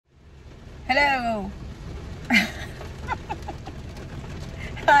Hello.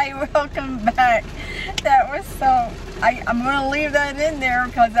 Hi, welcome back. That was I'm gonna leave that in there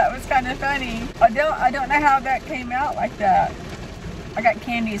because that was kind of funny. I don't know how that came out like that. I got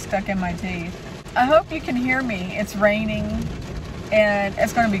candy stuck in my teeth. I hope you can hear me. It's raining and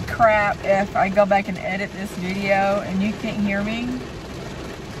it's gonna be crap if I go back and edit this video and you can't hear me.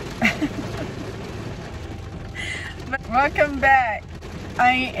 But welcome back.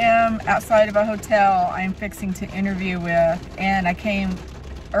 I am outside of a hotel I'm fixing to interview with, and I came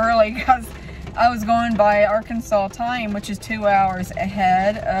early because I was going by Arkansas time, which is 2 hours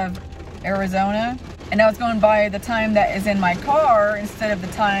ahead of Arizona, and I was going by the time that is in my car instead of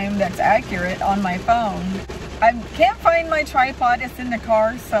the time that's accurate on my phone. I can't find my tripod. It's in the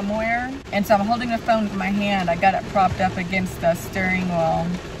car somewhere, and so I'm holding the phone with my hand. I got it propped up against the steering wheel.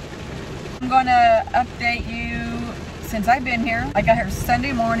 I'm gonna update you since I've been here. I got here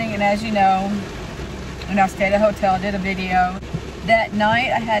Sunday morning, and as you know, and I stayed at a hotel, did a video. That night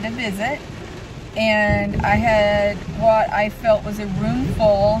I had a visit, and I had what I felt was a room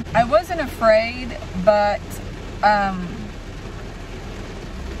full. I wasn't afraid, but I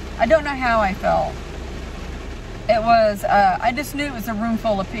don't know how I felt. It was, I just knew it was a room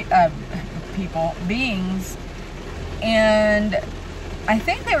full of beings, and I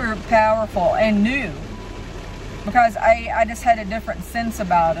think they were powerful and new, because I just had a different sense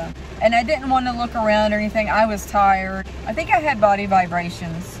about them. And I didn't want to look around or anything. I was tired. I think I had body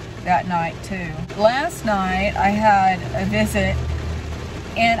vibrations that night too. Last night I had a visit,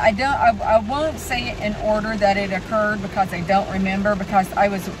 and I won't say it in order that it occurred because I don't remember, because I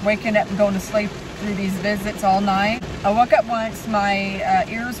was waking up and going to sleep through these visits all night. I woke up once, my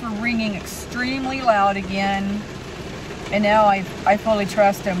ears were ringing extremely loud again, and now I fully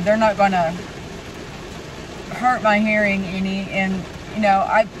trust them. They're not gonna hurt my hearing any. And you know,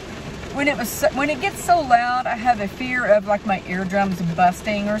 when it gets so loud, I have a fear of like my eardrums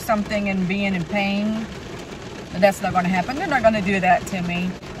busting or something and being in pain. But that's not going to happen. They're not going to do that to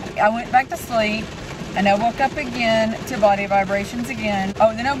me. I went back to sleep, and I woke up again to body vibrations again.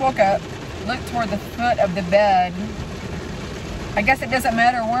 Oh, then I woke up, looked toward the foot of the bed. I guess it doesn't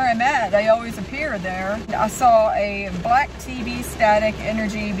matter where I'm at. They always appear there. I saw a black TV static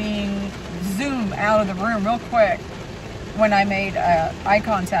energy being zoomed out of the room real quick when I made eye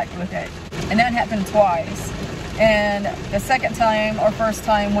contact with it. And that happened twice. And the second time, or first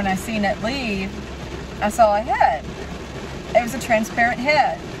time, when I seen it leave, I saw a head. It was a transparent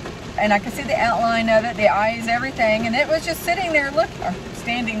head. And I could see the outline of it, the eyes, everything. And it was just sitting there,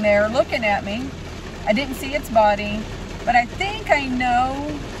 standing there looking at me. I didn't see its body. But I think I know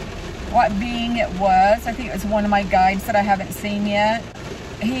what being it was. I think it was one of my guides that I haven't seen yet.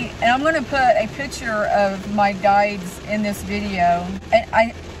 And I'm going to put a picture of my guides in this video. And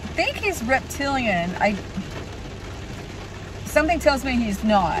I think he's reptilian. Something tells me he's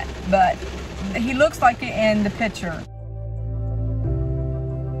not, but he looks like it in the picture.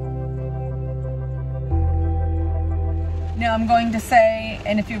 Now I'm going to say,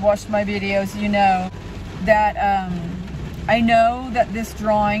 and if you've watched my videos, you know that I know that this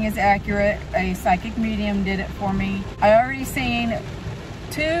drawing is accurate. A psychic medium did it for me. I already seen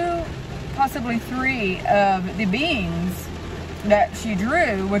 2, possibly 3 of the beings that she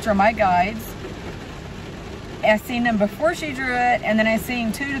drew, which are my guides. I seen them before she drew it, and then I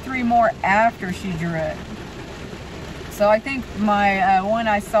seen 2 to 3 more after she drew it. So I think my one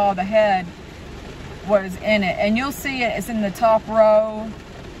I saw, the head, was in it, and you'll see it. It's in the top row.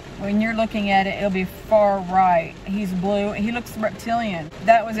 When you're looking at it, it'll be far right. He's blue. He looks reptilian.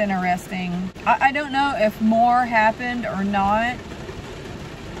 That was interesting. I don't know if more happened or not.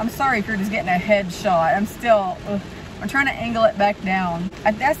 I'm sorry if you're just getting a headshot. I'm trying to angle it back down.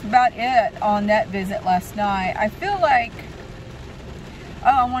 That's about it on that visit last night. I feel like,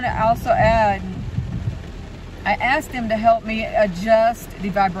 I want to also add, I asked him to help me adjust the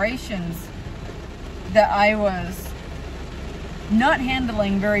vibrations that I was not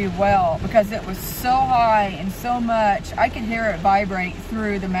handling very well, because it was so high and so much. I could hear it vibrate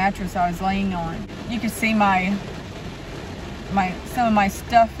through the mattress I was laying on. You could see some of my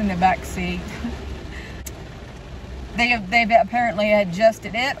stuff in the back seat. They've apparently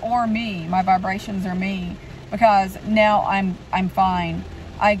adjusted it, or me. My vibrations are me, because now I'm fine.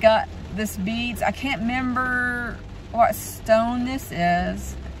 I got this beads. I can't remember what stone this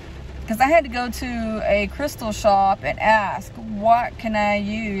is, because I had to go to a crystal shop and ask, what can I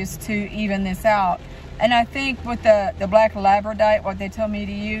use to even this out? And I think with the black labradorite, what they told me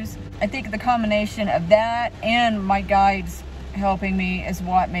to use, I think the combination of that and my guides helping me is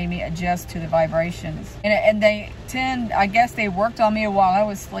what made me adjust to the vibrations. And they I guess they worked on me while I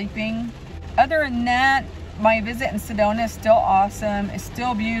was sleeping. Other than that, my visit in Sedona is still awesome. It's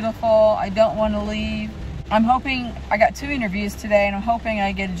still beautiful. I don't want to leave. I'm hoping, I got 2 interviews today, and I'm hoping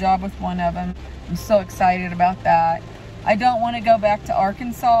I get a job with one of them. I'm so excited about that. I don't want to go back to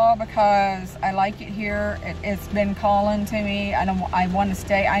Arkansas because I like it here. It's been calling to me. I want to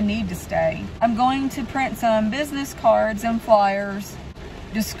stay. I need to stay. I'm going to print some business cards and flyers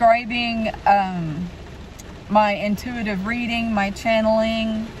describing my intuitive reading, my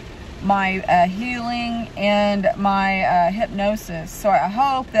channeling, my healing, and my hypnosis. So I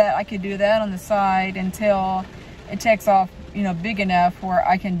hope that I could do that on the side until it takes off, you know, big enough where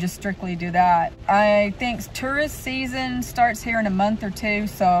I can just strictly do that. I think tourist season starts here in a month or 2,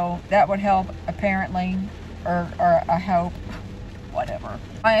 so that would help apparently, or I hope, whatever.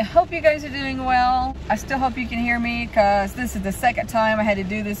 I hope you guys are doing well. I still hope you can hear me because this is the second time I had to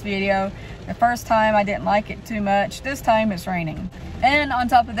do this video. The first time I didn't like it too much. This time it's raining. And on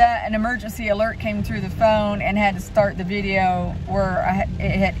top of that, an emergency alert came through the phone and had to start the video where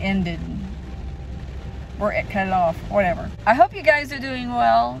it had ended. Or it cut it off, whatever. I hope you guys are doing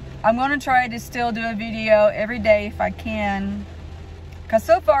well. I'm gonna try to still do a video every day if I can, because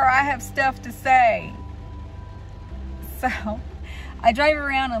so far I have stuff to say. So, I drive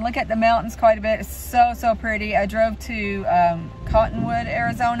around and look at the mountains quite a bit. It's so, so pretty. I drove to Cottonwood,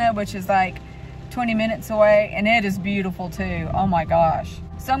 Arizona, which is like 20 minutes away, and it is beautiful too. Oh my gosh.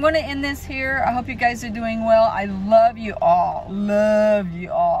 So I'm gonna end this here. I hope you guys are doing well. I love you all. Love you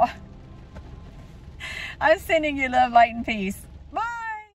all. I'm sending you love, light, and peace.